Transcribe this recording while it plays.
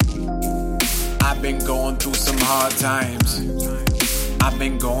I've been going through some hard times. I've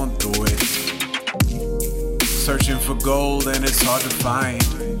been going through it. Searching for gold and it's hard to find.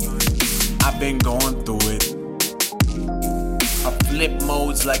 I've been going through it. I flip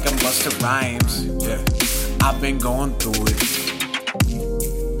modes like I'm Busta Rhymes. Yeah, I've been going through it.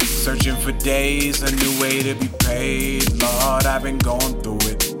 Searching for days, a new way to be paid. Lord, I've been going through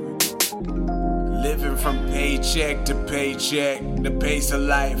it. Living from paycheck to paycheck, the pace of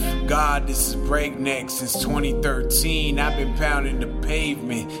life. God, this is breakneck. Since 2013, I've been pounding the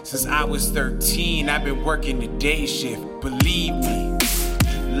pavement. Since I was 13, I've been working the day shift. Believe me,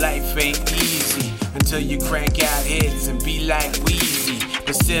 life ain't easy until you crank out hits and be like Wheezy.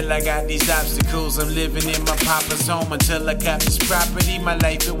 But still I got these obstacles. I'm living in my papa's home until I got this property. My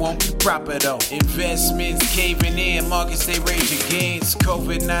life, it won't be proper though. Investments caving in, markets they rage against.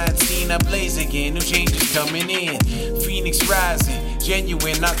 COVID-19 ablaze again, new changes coming in. Phoenix rising,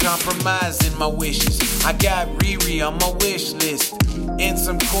 genuine, not compromising my wishes. I got Riri on my wish list and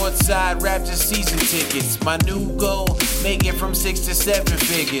some courtside Raptors season tickets. My new goal, make it from 6 to 7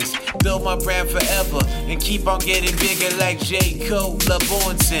 figures. Build my brand forever and keep on getting bigger like J. Cole,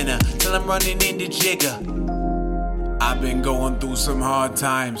 LeBron Center, till I'm running into Jigger. I've been going through some hard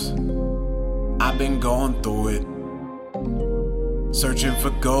times. I've been going through it. Searching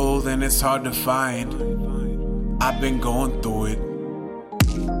for gold and it's hard to find. I've been going through it.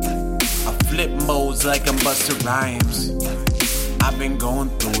 I flip modes like I'm Busta Rhymes. I've been going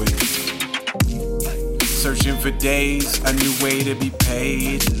through it. Searching for days, a new way to be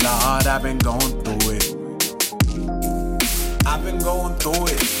paid. Lord, I've been going through it. I've been going through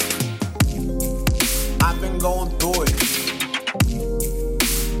it. I've been going through it.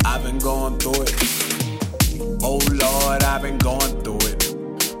 I've been going through it. Oh Lord, I've been going through it.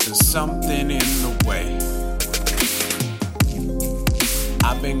 There's something in the way.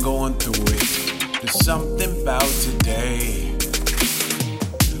 I've been going through it. There's something about today.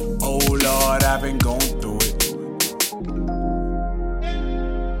 Oh Lord, I've been going through it.